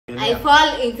I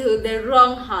fall into the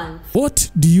wrong hands.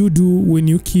 What do you do when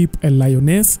you keep a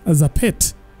lioness as a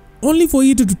pet, only for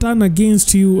it to turn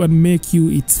against you and make you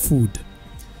its food?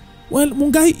 Well,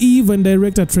 Mungai Eve and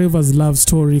director Trevor's love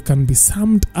story can be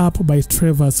summed up by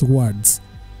Trevor's words.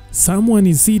 Someone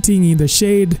is sitting in the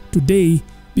shade today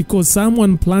because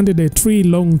someone planted a tree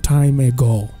long time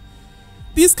ago.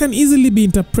 This can easily be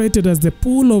interpreted as the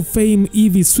pool of fame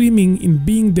Eve is swimming in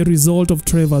being the result of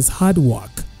Trevor's hard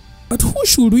work. But who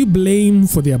should we blame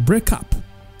for their breakup?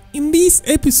 In this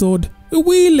episode, we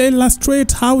will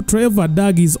illustrate how Trevor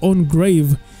dug his own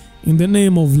grave in the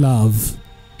name of love.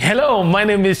 Hello, my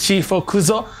name is Chief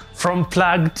Okuzo from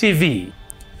Plug TV.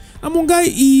 Mungai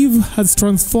Eve has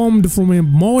transformed from a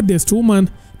modest woman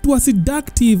to a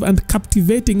seductive and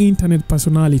captivating internet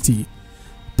personality.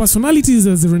 Personalities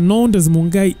as renowned as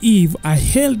Mungai Eve are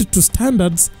held to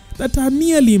standards that are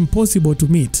nearly impossible to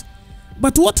meet.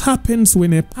 But what happens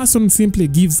when a person simply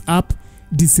gives up,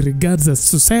 disregards the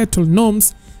societal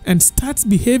norms, and starts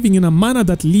behaving in a manner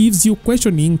that leaves you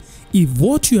questioning if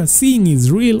what you are seeing is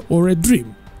real or a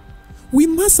dream? We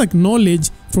must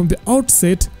acknowledge from the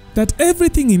outset that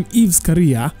everything in Eve's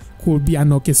career could be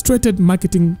an orchestrated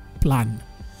marketing plan,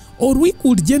 or we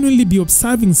could genuinely be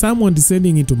observing someone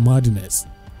descending into madness.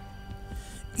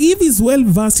 Eve is well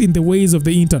versed in the ways of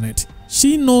the internet.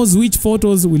 She knows which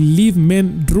photos will leave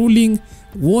men drooling,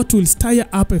 what will stir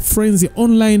up a frenzy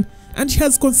online, and she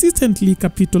has consistently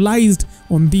capitalized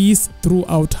on this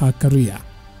throughout her career,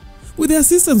 with the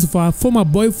assistance of her former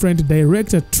boyfriend,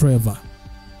 director Trevor.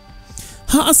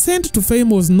 Her ascent to fame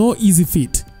was no easy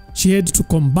feat. She had to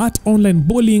combat online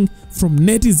bullying from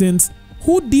netizens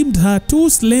who deemed her too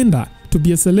slender to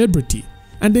be a celebrity,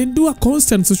 and endure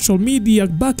constant social media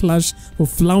backlash for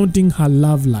flaunting her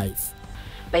love life.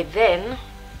 By then,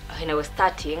 when I was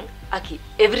starting,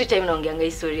 every time naongeanga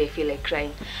hii story I feel like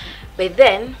crying. By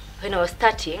then, when I was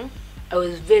starting, I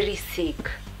was very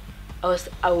sick. I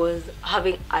was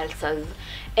having ulcers.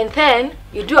 And then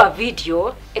you do a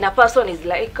video and a person is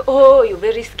like, oh, you're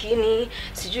very skinny,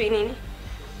 sijui nini.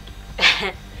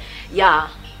 Yeah,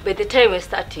 by the time we're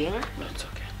starting, no, it's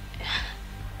okay.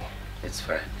 It's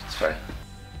fine. It's fine.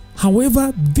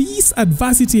 However, this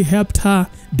adversity helped her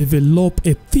develop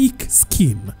a thick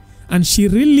skin, and she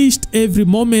relished every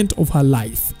moment of her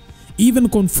life, even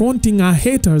confronting her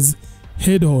haters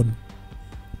head on.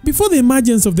 Before the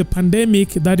emergence of the pandemic,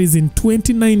 that is in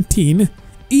 2019,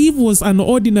 Eve was an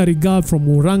ordinary girl from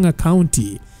Murang'a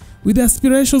County with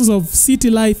aspirations of city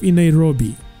life in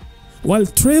Nairobi, while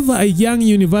Trevor, a young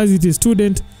university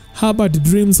student, harbored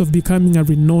dreams of becoming a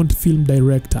renowned film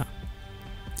director.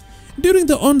 During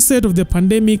the onset of the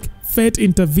pandemic, fate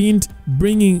intervened,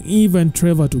 bringing Eve and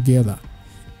Trevor together.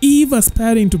 Eve,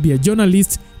 aspiring to be a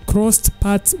journalist, crossed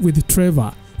paths with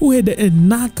Trevor, who had a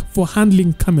knack for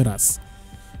handling cameras.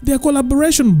 Their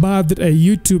collaboration birthed a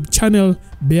YouTube channel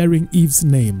bearing Eve's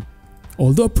name.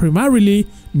 Although primarily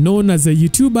known as a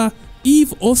YouTuber,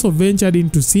 Eve also ventured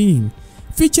into singing,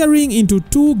 featuring into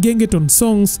 2 Gengeton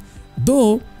songs,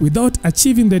 though without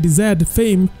achieving the desired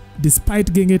fame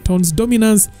despite Gengeton's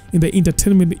dominance in the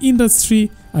entertainment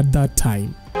industry at that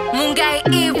time. Mungai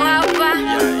Eve hapa.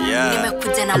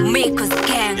 Nimekuja na Miko's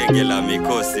gang. Gengela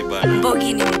mikosi bana.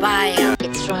 Bogi ni mbaya.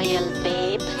 It's royal,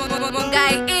 babe.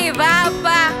 Mungai Eve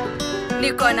hapa.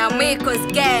 Niko na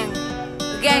Miko's gang.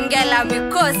 Gengela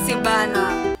mikosi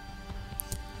bana.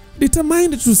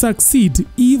 Determined to succeed,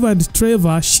 Eve and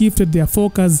Trevor shifted their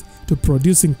focus to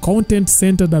producing content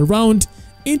centered around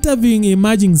interviewing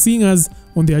emerging singers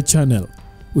on their channel,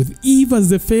 with Eve as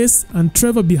the face and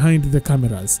Trevor behind the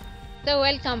cameras. So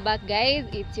welcome back guys,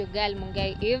 it's your girl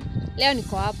Mungai Eve. Leo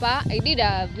niko hapa. I did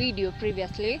a video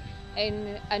previously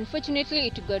and unfortunately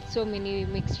it got so many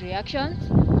mixed reactions,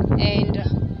 and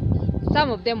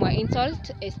some of them were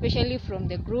insults, especially from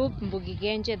the group Mbugi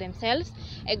Genje themselves.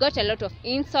 I got a lot of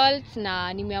insults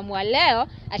na nimeamua leo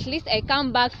at least I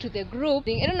come back to the group.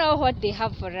 I don't know what they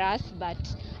have for us, but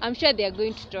I'm sure they are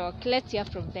going to talk. Let's hear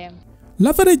from them.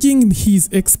 Leveraging his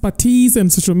expertise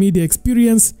and social media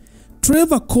experience,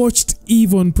 Trevor coached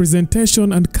Eve on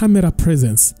presentation and camera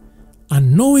presence,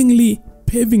 unknowingly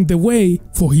paving the way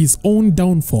for his own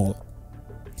downfall.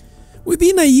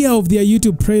 Within a year of their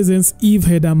YouTube presence, Eve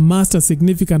had amassed a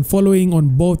significant following on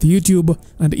both YouTube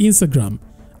and Instagram,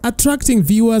 attracting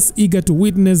viewers eager to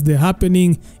witness the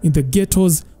happening in the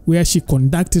ghettos where she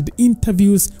conducted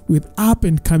interviews with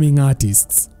up-and-coming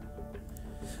artists.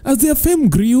 As their fame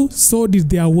grew, so did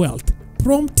their wealth,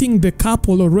 prompting the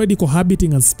couple already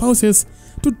cohabiting as spouses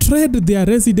to trade their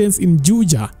residence in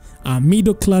Juja, a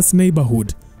middle-class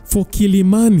neighborhood, for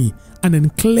Kilimani, an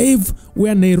enclave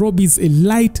where Nairobi's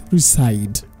elite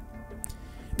reside.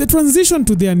 The transition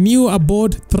to their new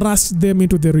abode thrust them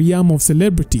into the realm of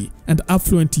celebrity and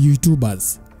affluent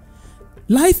YouTubers.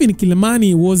 Life in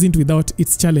Kilimani wasn't without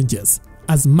its challenges,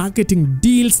 as marketing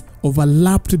deals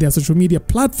overlapped their social media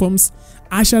platforms,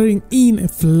 ushering in a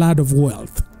flood of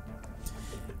wealth.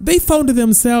 They found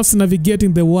themselves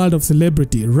navigating the world of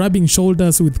celebrity, rubbing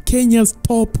shoulders with Kenya's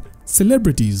top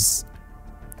celebrities.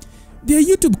 Their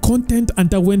YouTube content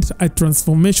underwent a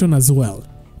transformation as well.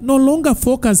 No longer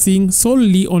focusing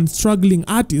solely on struggling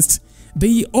artists,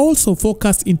 they also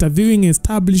focused interviewing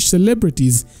established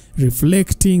celebrities,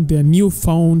 reflecting their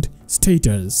newfound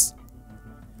status.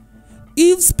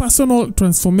 Eve's personal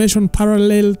transformation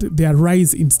paralleled their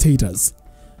rise in status.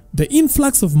 The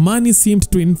influx of money seemed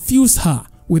to infuse her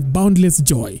with boundless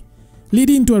joy,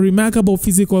 leading to a remarkable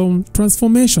physical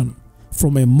transformation.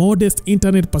 From a modest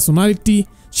internet personality,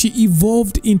 she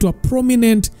evolved into a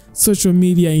prominent social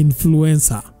media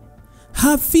influencer.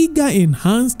 Her figure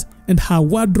enhanced and her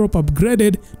wardrobe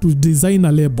upgraded to designer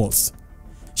labels.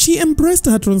 She embraced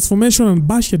her transformation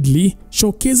unabashedly,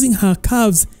 showcasing her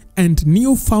curves and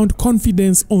newfound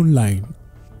confidence online.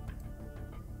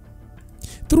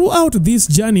 Throughout this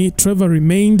journey, Trevor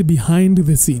remained behind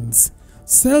the scenes,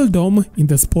 seldom in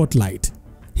the spotlight.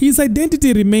 His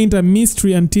identity remained a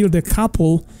mystery until the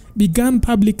couple began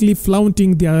publicly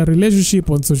flaunting their relationship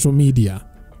on social media.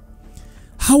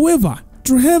 However,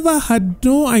 Trevor had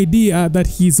no idea that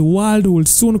his world would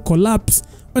soon collapse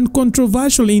when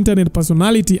controversial internet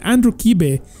personality Andrew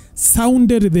Kibe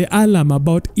sounded the alarm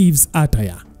about Eve's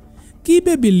attire.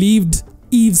 Kibe believed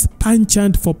Eve's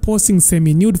penchant for posting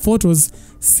semi-nude photos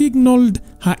signaled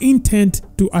her intent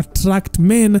to attract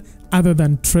men other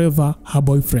than Trevor, her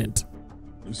boyfriend.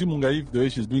 You see Mungai Eve, the way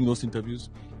she's doing those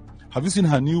interviews? Have you seen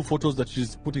her new photos that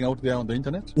she's putting out there on the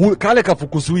internet? Kale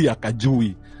kafukusui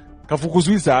akajui.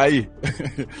 Kafukusui sahi.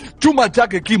 Chuma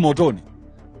chake kimotoni.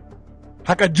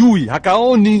 Hakajui,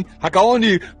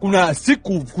 hakaoni kuna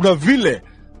siku, kuna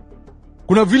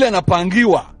vile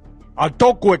anapangiwa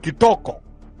atokwe kitoko.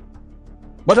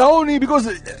 But haoni because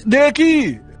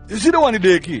deki, she don't want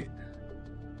deki.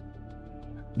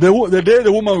 The day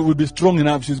the woman will be strong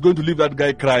enough, she's going to leave that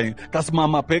guy crying.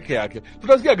 Kasimama peke yake.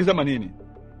 Tutasikia akisema nini?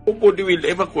 Nobody will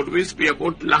ever convince me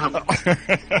about love.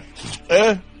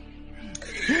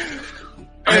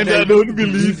 And I don't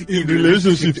believe in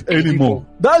relationships anymore.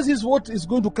 That is what is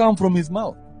going to come from his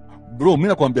mouth. Bro, mimi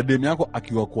nakwambia demu yako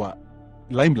akiwa kwa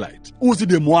limelight. Usi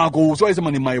demu wako, so I say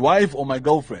my wife or my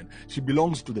girlfriend. She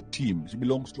belongs to the team. She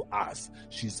belongs to us.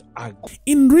 She's ugly.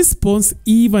 In response,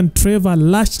 Eve and Trevor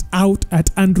lashed out at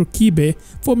Andrew Kibe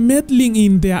for meddling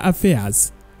in their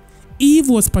affairs. Eve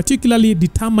was particularly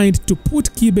determined to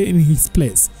put Kibe in his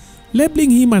place,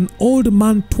 labeling him an old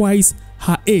man twice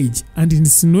her age and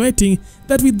insinuating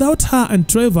that without her and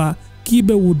Trevor,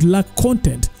 Kibe would lack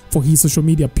content for his social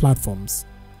media platforms.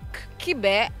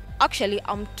 Kibe, actually,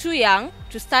 I'm too young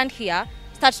to stand here,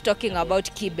 start talking about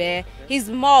Kibe. He's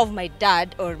more of my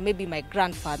dad or maybe my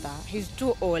grandfather. He's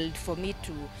too old for me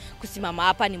to kusimama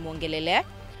hapa ni muongelele.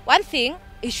 One thing,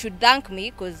 he should thank me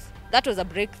because that was a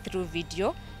breakthrough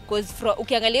video. Because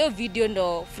ukiangalia video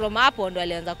ndo from hapo ndo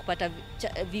alianza kupata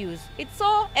views. It's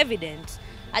so evident.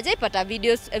 Hajaipata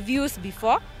views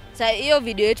before. Sa hiyo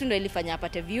video yetu ndo ilifanya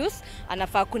apate views.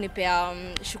 Anafaa kunipea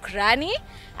shukrani.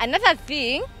 Another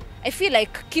thing, I feel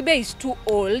like Kibe is too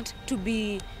old to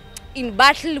be in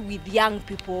battle with young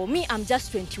people. Me, I'm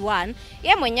just 21.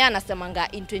 Ye mwenye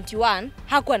anasemanga in 21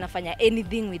 hakuwa anafanya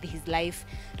anything with his life.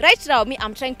 Right now, me,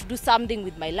 I'm trying to do something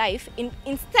with my life.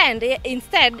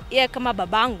 Instead, ye kama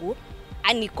babangu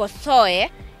anikosoe,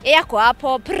 ye yako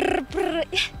hapo prr.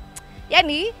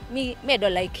 Yani, me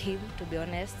don't like him, to be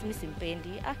honest. Me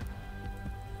simpendi.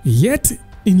 Yet,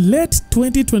 in late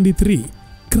 2023,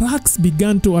 cracks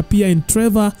began to appear in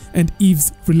Trevor and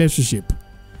Eve's relationship.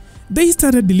 They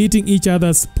started deleting each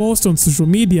other's posts on social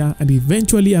media and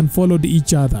eventually unfollowed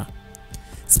each other.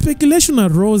 Speculation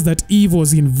arose that Eve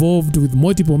was involved with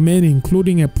multiple men,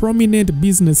 including a prominent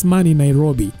businessman in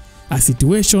Nairobi, a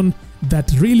situation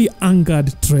that really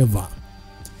angered Trevor.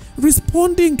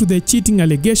 Responding to the cheating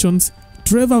allegations,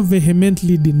 Trevor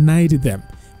vehemently denied them,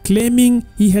 claiming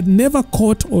he had never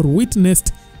caught or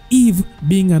witnessed Eve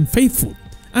being unfaithful,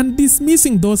 and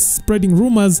dismissing those spreading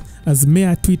rumors as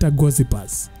mere Twitter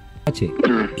gossipers.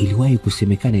 Iliwahi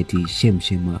kusemekana eti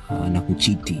Shemshem na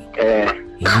kuchiti.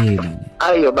 Bana.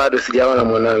 Hayo bado sijaona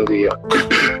mwanangu hiyo.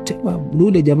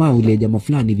 Ule jamaa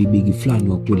fulani vibigi fulani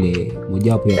wa kule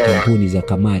mojawapo ya kampuni za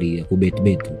kamari ya kubet.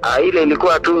 Ile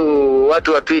ilikuwa tu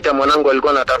watu wa Twitter, mwanangu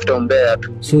alikuwa anatafuta umbea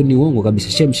tu. So ni uongo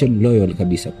kabisa, shem loyal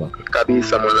kabisa kwake.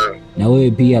 Kabisa mwanangu. Na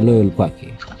wewe pia loyal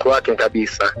kwake? Kwake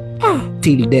kabisa.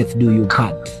 Till death do you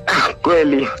part.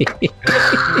 Kweli.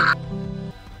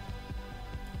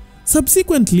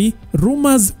 Subsequently,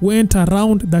 rumors went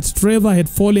around that Trevor had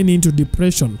fallen into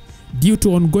depression due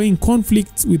to ongoing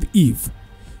conflicts with Eve.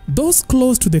 Those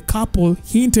close to the couple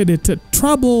hinted at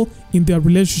trouble in their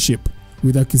relationship,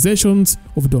 with accusations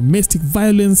of domestic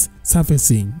violence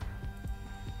surfacing.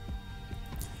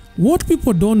 What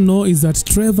people don't know is that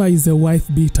Trevor is a wife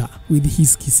beater with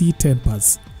his kissy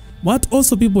tempers. What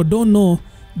also people don't know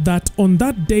that on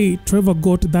that day Trevor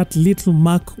got that little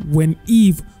mark when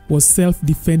Eve was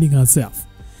self-defending herself.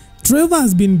 Trevor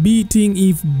has been beating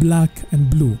Eve black and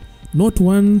blue, not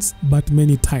once but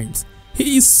many times.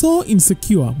 He is so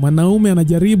insecure, mwanaume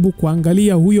anajaribu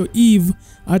kuangalia huyo Eve,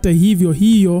 hata hivyo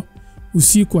hiyo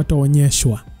usiku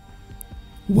ataonyeshwa.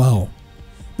 Wow,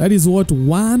 that is what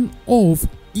one of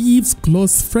Eve's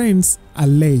close friends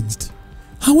alleged.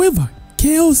 However,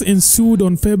 chaos ensued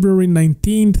on February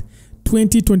 19th,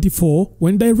 2024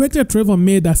 when director Trevor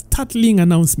made a startling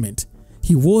announcement.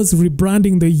 He was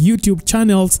rebranding the YouTube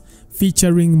channels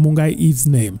featuring Mungai Eve's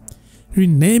name,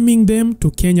 renaming them to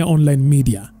Kenya Online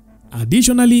Media.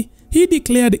 Additionally, he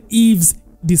declared Eve's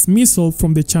dismissal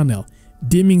from the channel,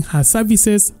 deeming her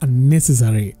services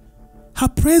unnecessary. Her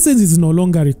presence is no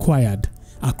longer required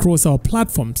across our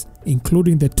platforms,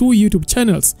 including the two YouTube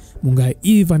channels, Mungai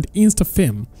Eve and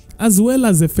InstaFame, as well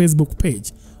as the Facebook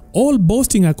page, all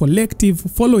boasting a collective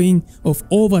following of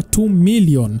over 2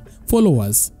 million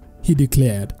followers, he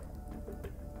declared.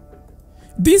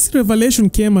 This revelation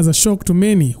came as a shock to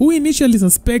many who initially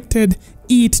suspected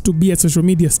it to be a social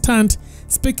media stunt,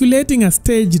 speculating a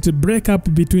staged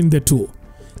breakup between the two.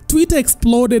 Twitter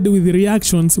exploded with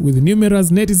reactions, with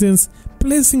numerous netizens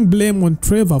placing blame on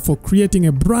Trevor for creating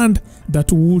a brand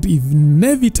that would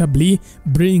inevitably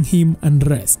bring him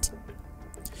unrest.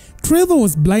 Trevor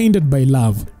was blinded by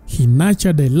love. He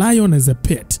nurtured a lion as a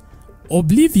pet,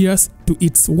 oblivious to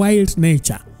its wild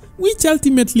nature, which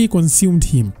ultimately consumed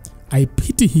him. I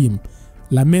pity him,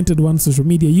 lamented one social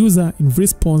media user in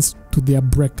response to their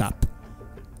breakup.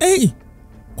 Hey!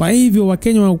 Kwa hivyo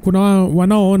Wakenya kuna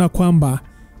wanaoona kwamba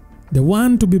the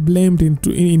one to be blamed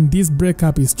in this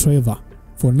breakup is Trevor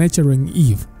for nurturing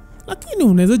Eve. Lakini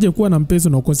unawezaje kuwa na mpenzi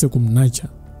na ukose kumnurture?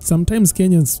 Sometimes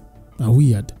Kenyans are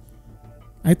weird.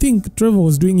 I think Trevor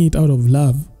was doing it out of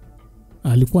love.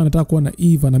 Alikuwa anataka kuwa na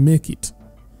Eve and make it.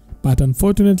 But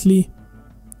unfortunately,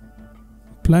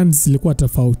 plans zilikuwa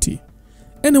tofauti.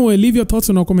 Anyway, leave your thoughts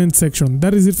in our comment section.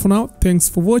 That is it for now.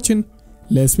 Thanks for watching.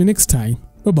 Let's see you next time.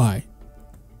 Bye bye.